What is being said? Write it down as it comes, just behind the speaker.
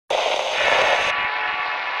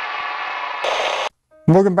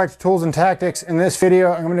Welcome back to Tools and Tactics. In this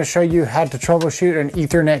video, I'm going to show you how to troubleshoot an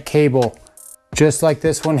Ethernet cable, just like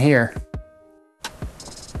this one here.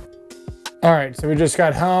 All right, so we just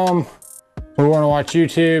got home. We want to watch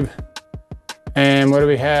YouTube. And what do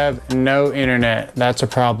we have? No internet. That's a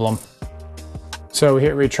problem. So we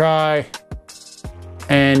hit retry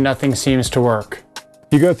and nothing seems to work.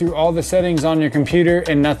 You go through all the settings on your computer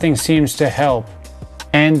and nothing seems to help.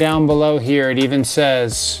 And down below here, it even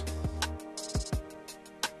says,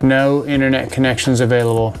 no internet connections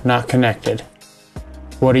available, not connected.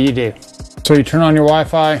 What do? So you turn on your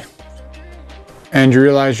Wi-Fi and you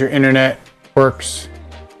realize your internet works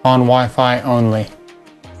on Wi-Fi only.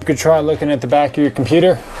 You could try looking at the back of your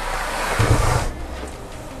computer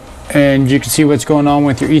and you can see what's going on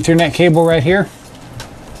with your Ethernet cable right here.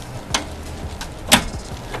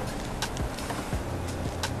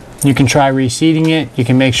 You can try reseating it. You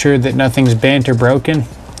can make sure that nothing's bent or broken.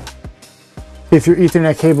 If your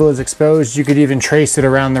Ethernet cable is exposed, you could even trace it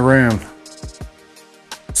around the room.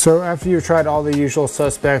 So after you've tried all the usual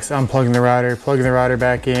suspects, unplugging the router, plugging the router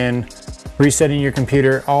back in, resetting your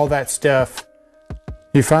computer, all that stuff,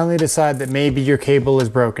 you finally decide that maybe your cable is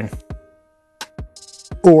broken.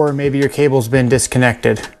 Or maybe your cable's been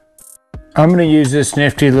disconnected. I'm going to use this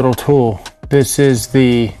nifty little tool. This is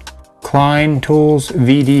the Klein Tools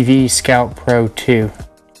VDV Scout Pro 2.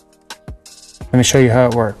 Let me show you how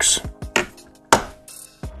it works.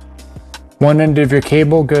 One end of your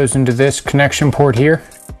cable goes into this connection port here,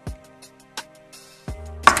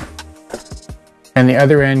 and the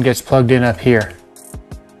other end gets plugged in up here.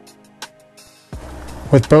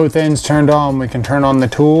 With both ends turned on, we can turn on the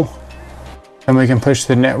tool and we can push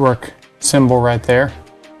the network symbol right there.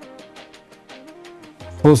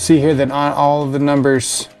 We'll see here that not all of the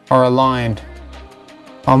numbers are aligned.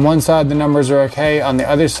 On one side the numbers are okay, on the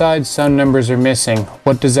other side some numbers are missing.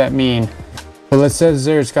 What does that mean? Well, it says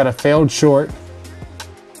there it's got a failed short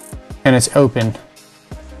and it's open.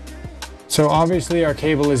 So obviously our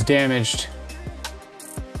cable is damaged.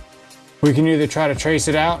 We can either try to trace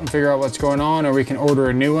it out and figure out what's going on, or we can order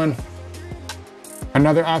a new one.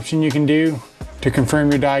 Another option you can do to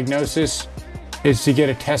confirm your diagnosis is to get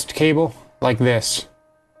a test cable like this.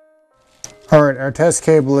 All right, our test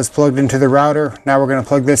cable is plugged into the router. Now we're going to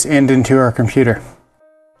plug this end into our computer.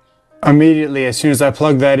 Immediately, as soon as I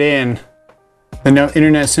plug that in, the no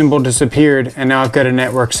internet symbol disappeared, and now I've got a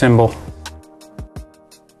network symbol.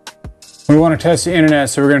 We want to test the internet,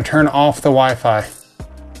 so we're going to turn off the Wi-Fi.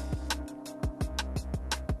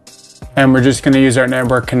 And we're just going to use our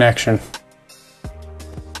network connection.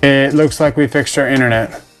 It looks like we fixed our internet.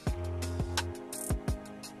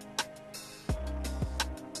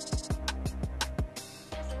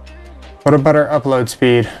 What about our upload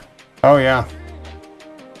speed? Oh yeah.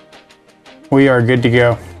 We are good to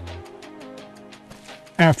go.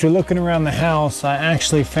 After looking around the house, I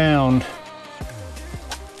actually found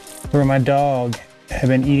where my dog had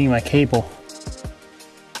been eating my cable.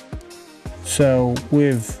 So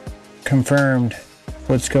we've confirmed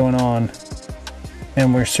what's going on,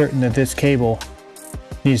 and we're certain that this cable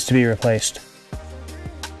needs to be replaced.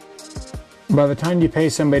 By the time you pay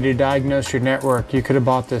somebody to diagnose your network, you could have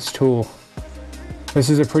bought this tool. This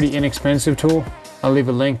is a pretty inexpensive tool. I'll leave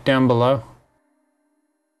a link down below.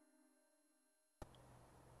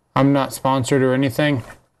 I'm not sponsored or anything.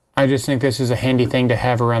 I just think this is a handy thing to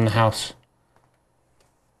have around the house.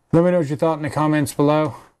 Let me know what you thought in the comments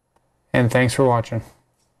below, and thanks for watching.